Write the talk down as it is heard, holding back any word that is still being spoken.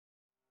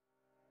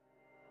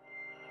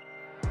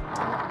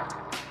Hi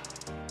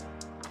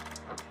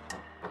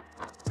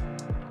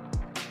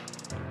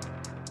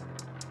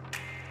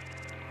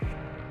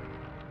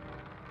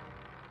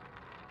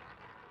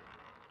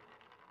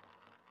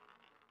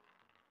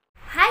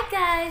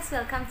guys!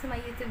 Welcome to my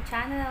YouTube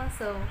channel.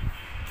 So,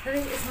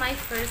 this is my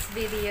first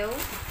video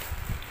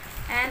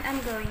and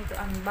I'm going to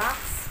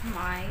unbox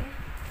my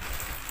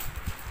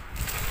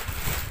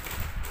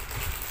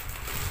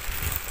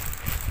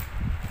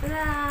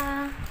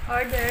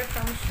order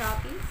from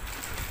Shopee.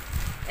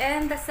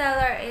 And the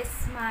seller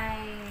is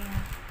my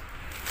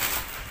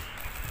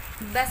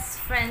best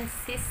friend's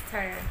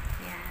sister.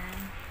 Yan.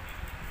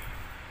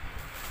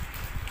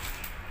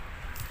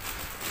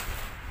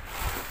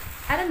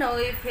 I don't know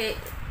if she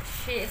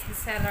is the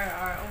seller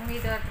or only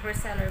the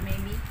reseller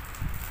maybe.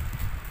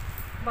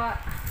 But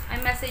I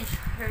messaged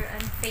her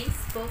on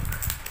Facebook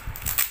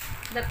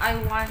that I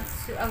want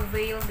to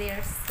avail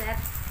their set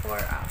for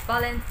a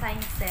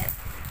Valentine's set.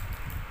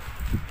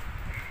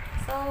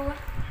 So,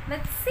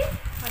 let's see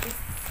what is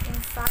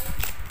inside.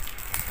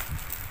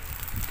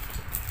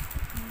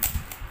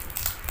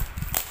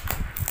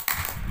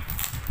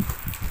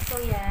 So,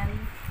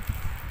 yan.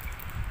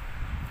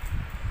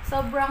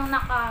 Sobrang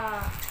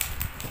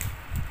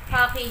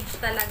naka-package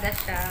talaga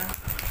siya.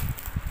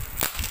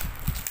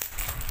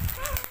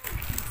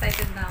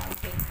 Excited na ako.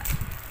 Okay.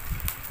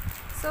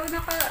 So,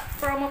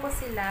 naka-promo po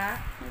sila.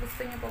 Kung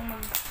gusto nyo pong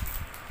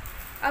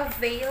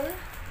mag-avail,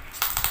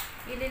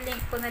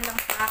 ililink ko na lang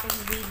sa aking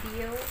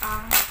video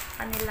ang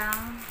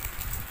kanilang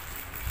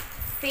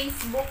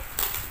Facebook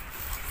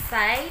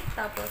site,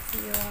 tapos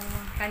yung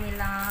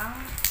kanilang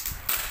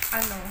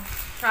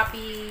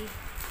Shopee,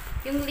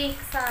 yung link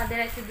sa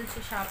diretso dun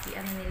sa Shopee,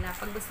 nila,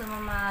 pag gusto mo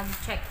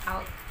mag-check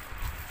out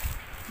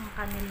ng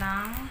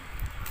kanilang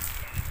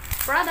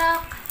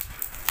product.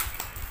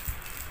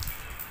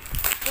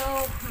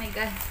 So, oh my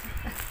god.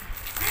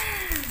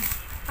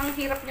 Ang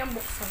hirap niyang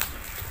buksan.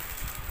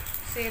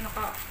 Kasi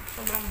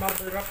sobrang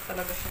bubble wrap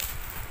talaga siya.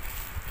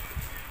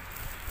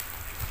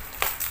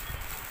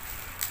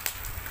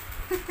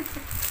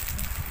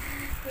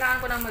 Kailangan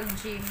ko na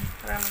mag-gym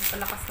para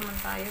magpalakas naman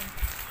tayo.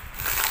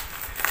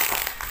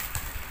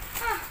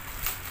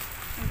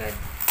 Oh god.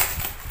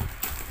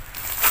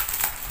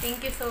 Thank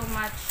you so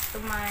much to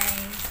my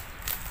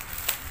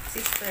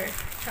sister,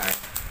 Char.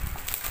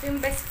 Yung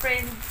best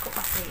friend ko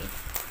kasi,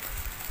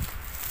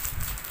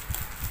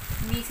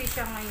 busy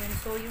siya ngayon.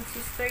 So, yung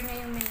sister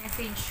niya yung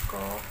message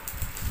ko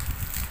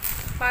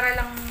para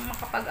lang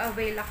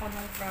makapag-avail ako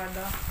ng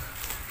product.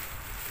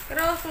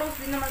 Pero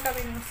close din naman kami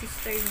ng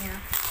sister niya,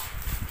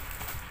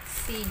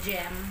 si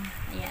Jem.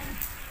 Ayan.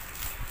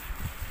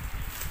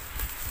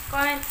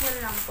 Comment nyo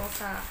lang po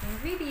sa aking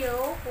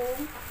video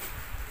kung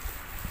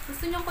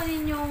gusto nyo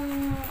kunin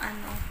yung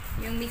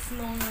yung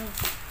mismong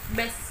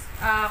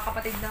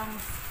kapatid ng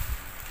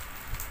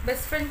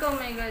best friend ko. Oh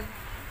my god.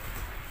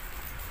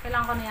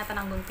 Kailangan ko na yata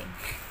ng gunting.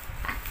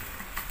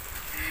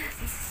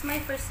 This is my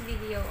first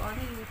video on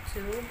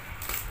YouTube.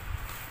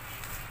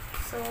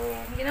 So,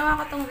 ginawa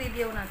ko tong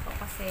video na to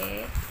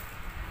kasi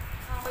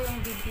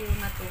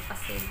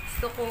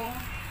gusto kong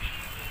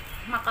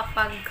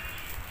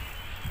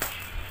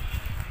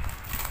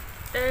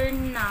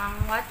makapag-earn ng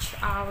watch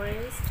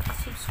hours at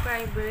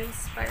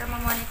subscribers para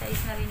ma-monetize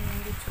na rin yung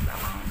YouTube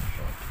account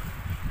ko.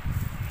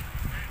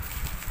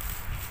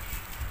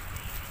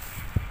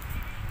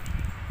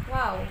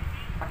 Wow!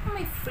 Parang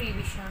may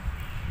freebie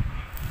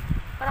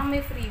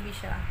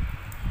siya.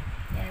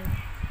 Yan.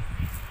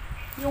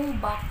 Yung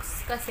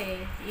box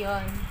kasi,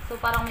 yun. So,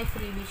 parang may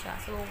freebie siya.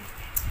 So,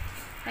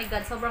 my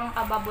god, sobrang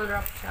naka-bubble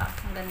wrap siya.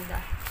 Ang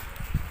ganda.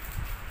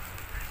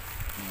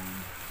 Yan.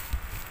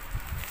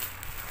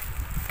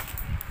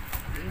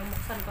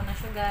 Inumuksan ko na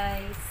siya,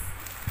 guys.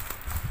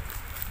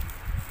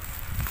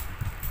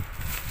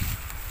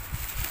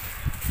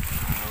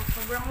 Wow,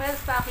 sobrang well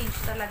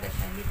packaged talaga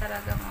siya. Hindi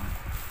talaga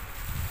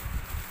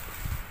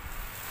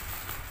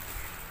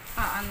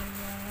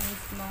yung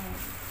mismong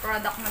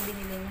product na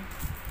binili niya.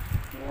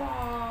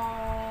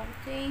 Wow!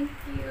 Thank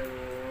you!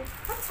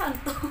 Saan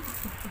to?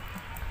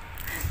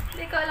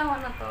 Hindi ko alam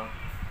ano to.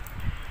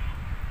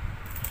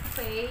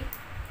 Okay.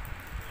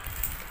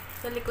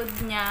 Sa likod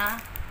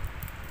niya,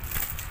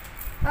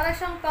 para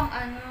siyang pang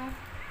ng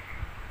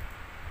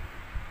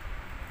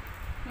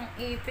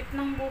ipit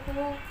ng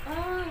buhok.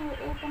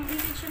 Oo, pang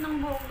ipit siya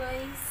ng buhok,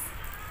 guys.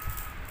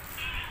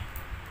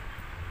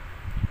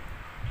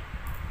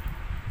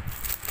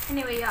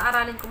 Anyway,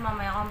 aaralin ko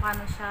mamaya kung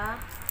paano siya.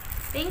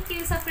 Thank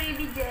you sa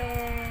freebie,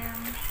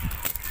 Jem.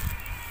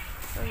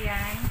 So,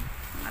 yan.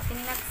 Ang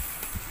ating next.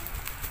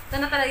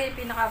 Ito na talaga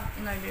yung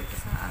pinaka-in-order ko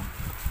sa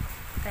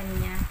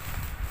kanya.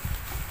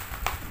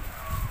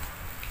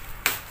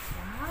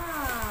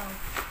 Wow!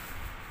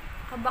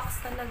 Kabox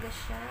talaga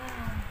siya.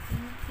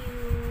 Thank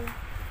you.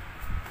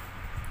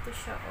 Ito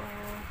siya,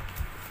 oh.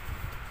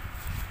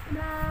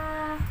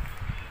 Tada!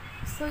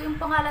 So, yung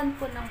pangalan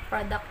po ng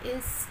product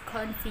is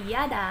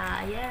Confiada.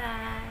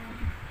 Ayan.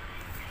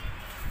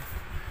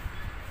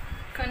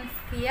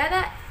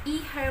 Confiada y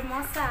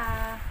Hermosa.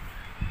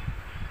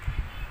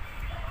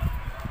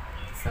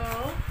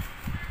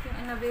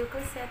 nabil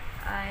ko set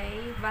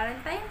ay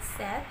Valentine's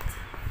set.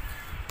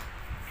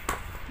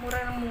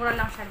 Mura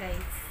lang siya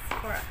guys.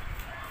 For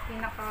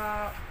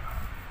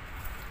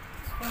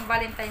yung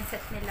Valentine's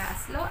set nila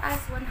as low as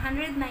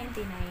 199.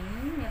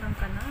 Meron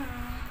ka na.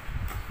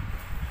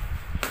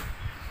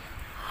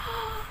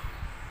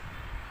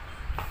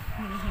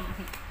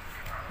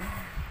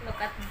 Look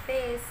at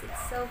this.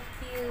 It's so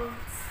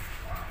cute.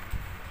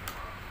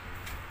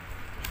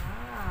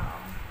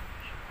 Wow.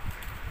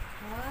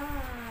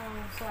 Wow.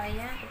 So,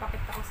 ayan.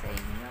 Ipakita ko sa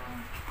inyo.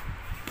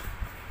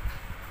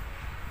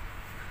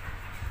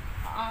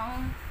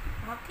 Ang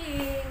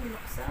aking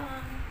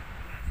binuksan.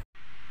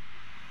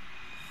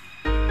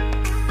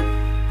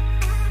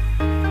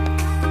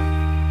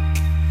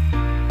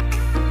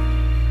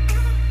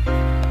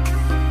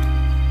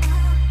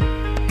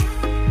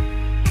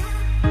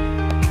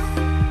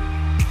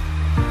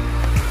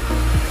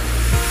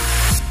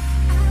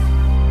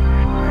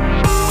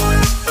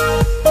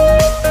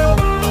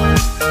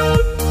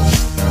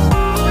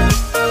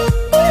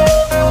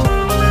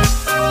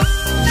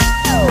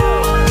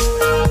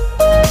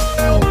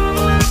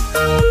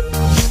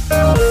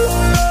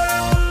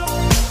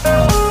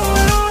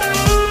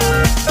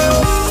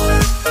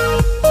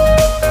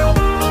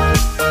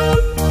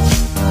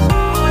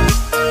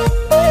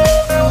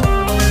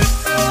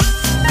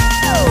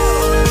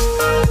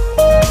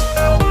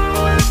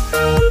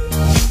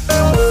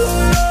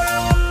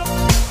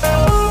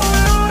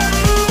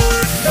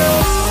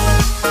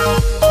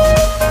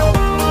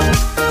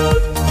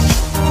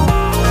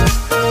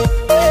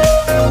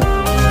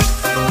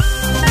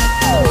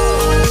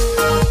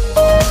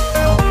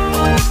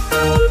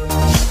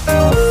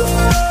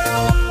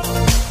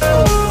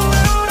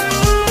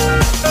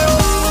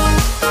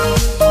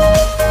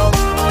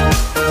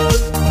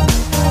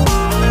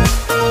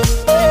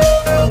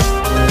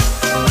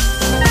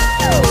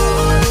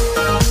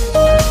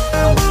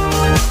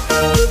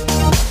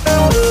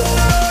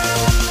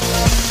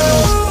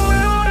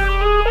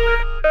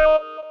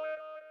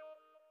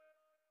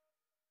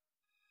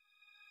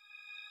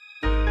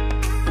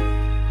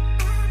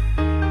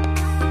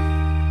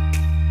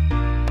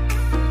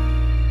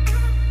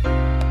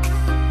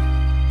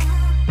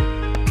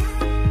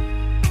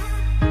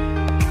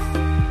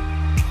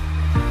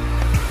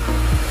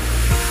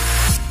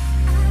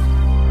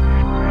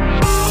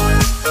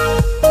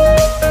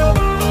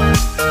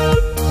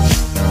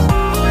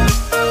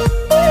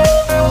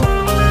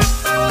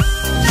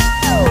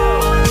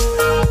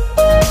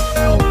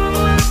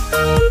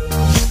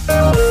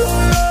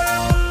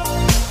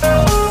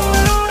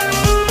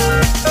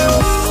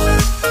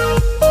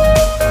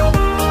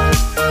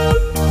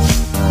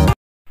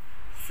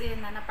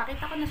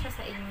 Napakita ko na siya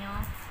sa inyo.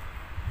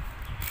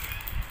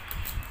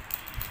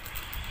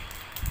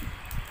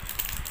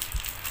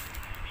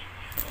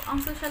 So,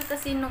 ang social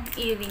kasi nung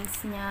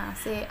earrings niya,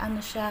 kasi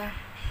ano siya,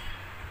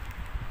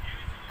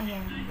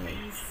 ayan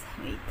guys,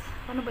 wait,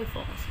 paano ba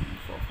i-focus mo?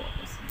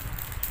 Focus mo.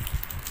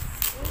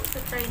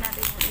 So, try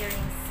natin yung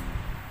earrings.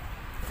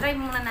 Try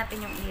muna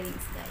natin yung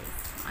earrings guys.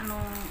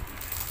 Anong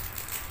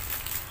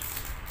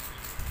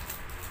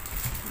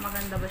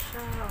maganda ba siya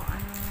o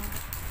ano?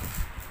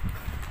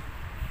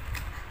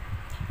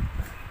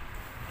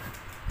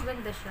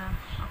 Maganda siya,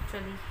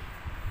 actually.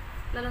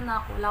 Lalo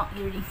na ako, wala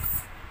akong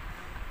earrings.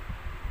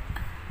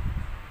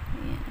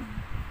 Ayan.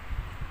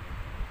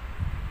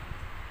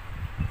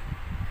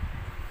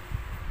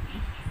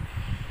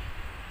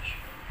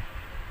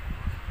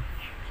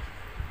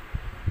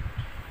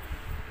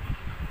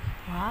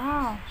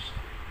 Wow!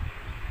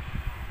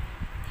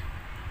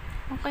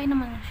 Okay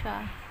naman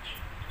siya.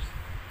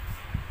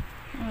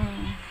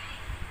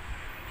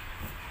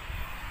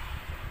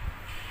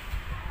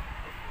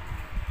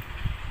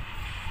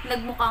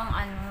 Nagmukha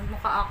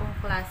akong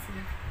classy.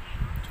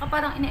 Tsaka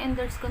parang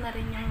ina-endorse ko na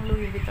rin yung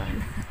Louis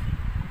Vuitton.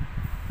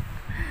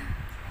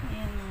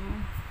 Ayan.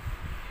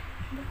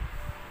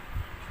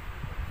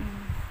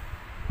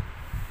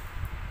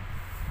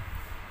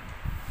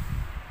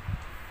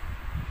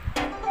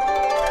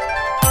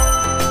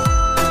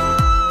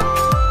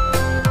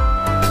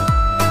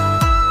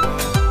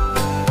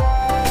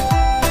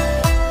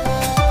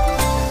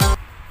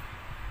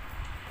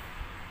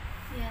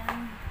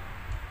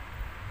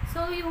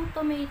 So, yung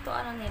tomato,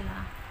 ano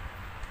nila,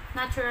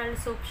 natural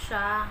soap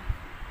siya.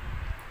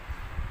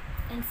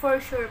 And for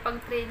sure, pag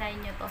trinay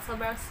nyo to,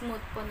 sobrang smooth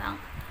po ng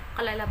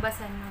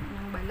kalalabasan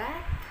ng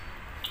balat.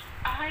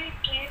 I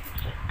can't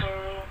go.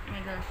 Oh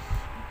my gosh.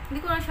 Hindi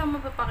ko na siya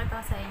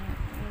mapapakita sa inyo.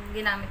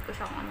 Ginamit ko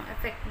siya kung anong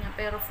effect niya.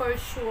 Pero for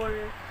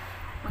sure,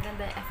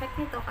 maganda yung effect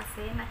nito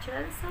kasi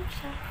natural soap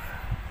siya.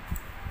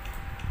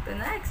 Ito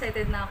na,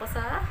 excited na ako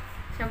sa,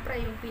 syempre,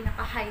 yung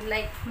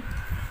pinaka-highlight.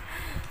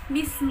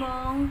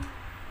 mismong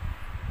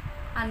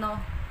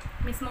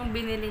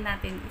binili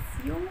natin is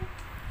yung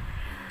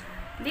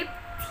lip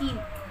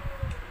tint.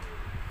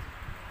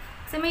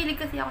 Kasi mahilig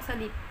kasi ako sa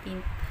lip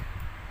tint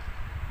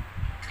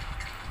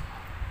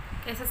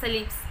kaysa sa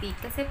lipstick.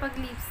 Kasi pag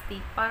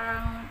lipstick,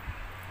 parang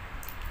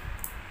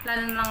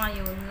lalo na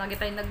ngayon, lagi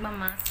tayong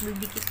nagmamask,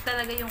 didikit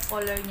talaga yung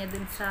color niya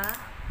dun sa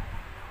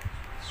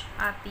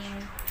ating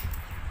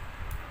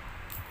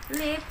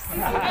lips.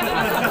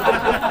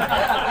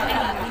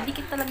 Ayun,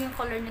 didikit talaga yung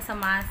color niya sa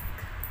mask,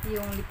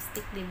 yung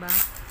lipstick, diba?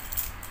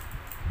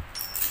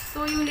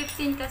 So, yung lip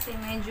tint kasi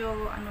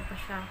medyo, ano pa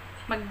siya,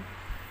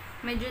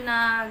 medyo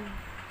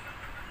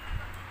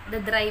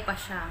dry pa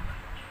siya.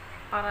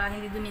 Para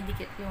hindi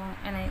dumidikit yung,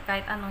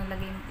 kahit anong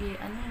lagay,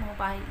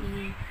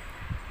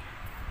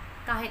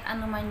 kahit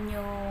ano man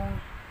yung,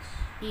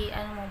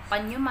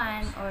 panyo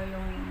man, or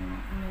yung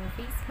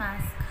face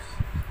mask.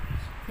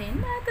 So, yun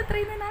na,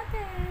 try na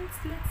natin.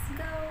 Let's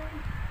go.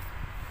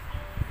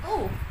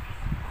 Oh!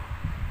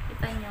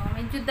 Kita nyo,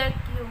 medyo dark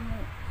yung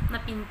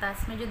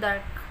napintas. Medyo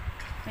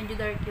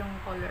dark yung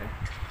color.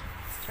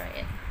 Let's try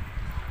it.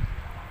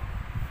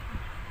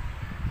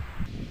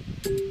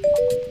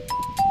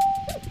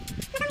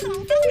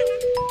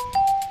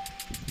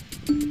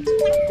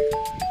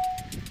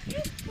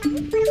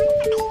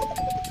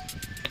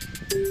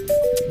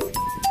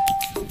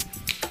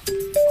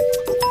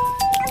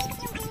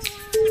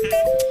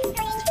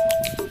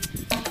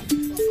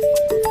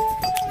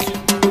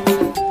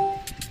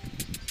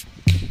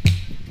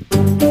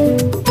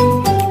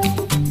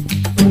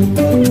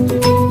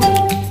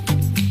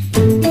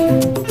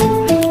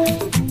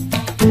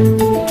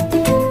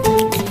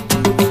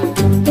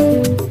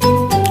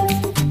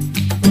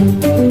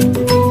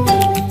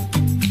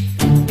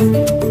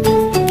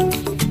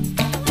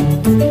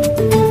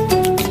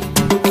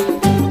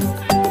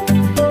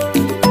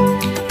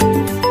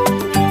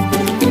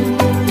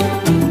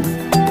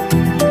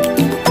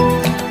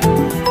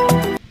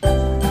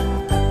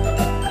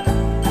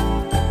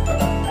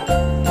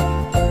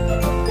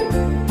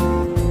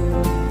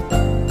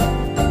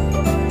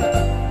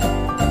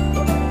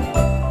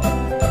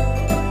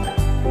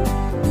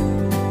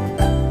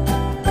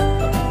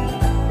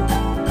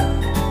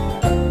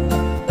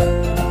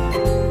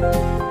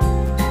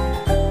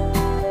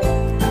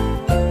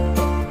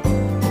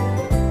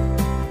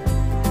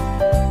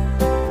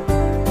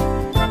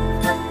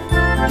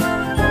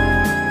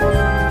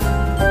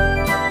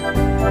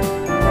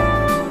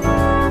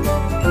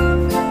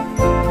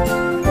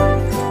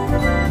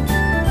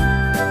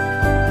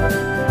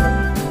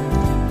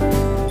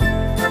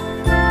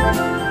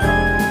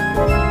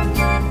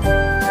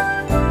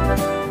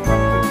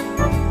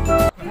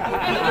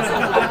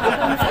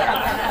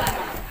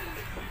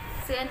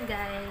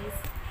 Guys,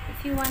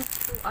 if you want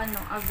to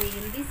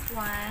avail this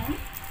one,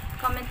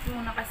 comment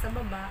muna kayo sa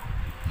baba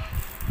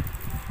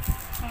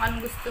kung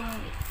anong gustong,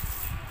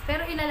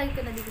 pero ilalagay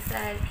ko na dito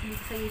sa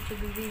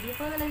YouTube video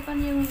ko. Ilalagay ko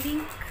na yung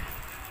link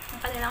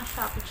ng kanilang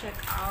Shopee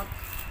checkout.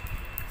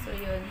 So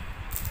yun,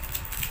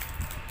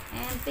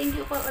 and thank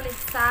you po ulit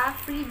sa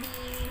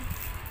freebie.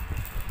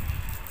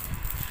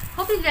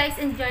 Hope you guys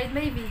enjoyed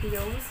my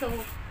video.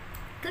 So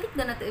click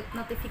the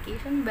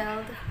notification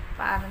bell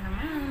para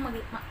naman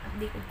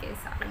mag-update kayo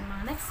sa aking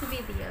mga next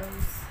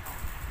videos.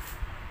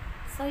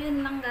 So,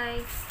 yun lang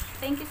guys.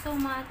 Thank you so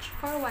much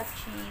for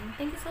watching.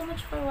 Thank you so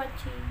much for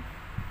watching.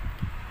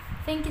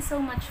 Thank you so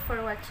much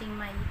for watching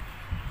my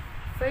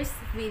first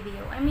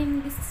video. I mean,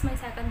 this is my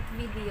second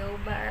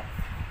video, but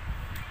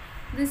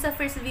dun sa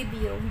first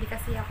video, hindi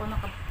kasi ako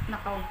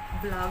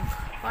naka-vlog.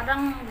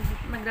 Parang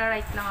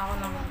nagra-write lang ako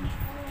ng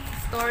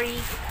story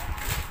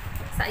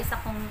sa isa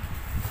kong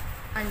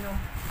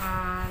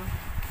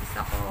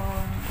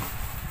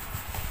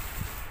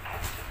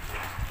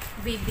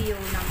video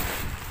lang.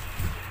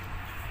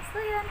 So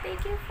yan,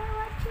 thank you for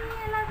watching.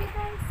 I love you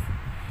guys.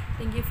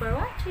 Thank you for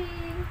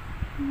watching.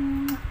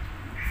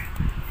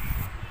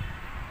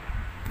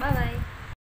 Bye bye.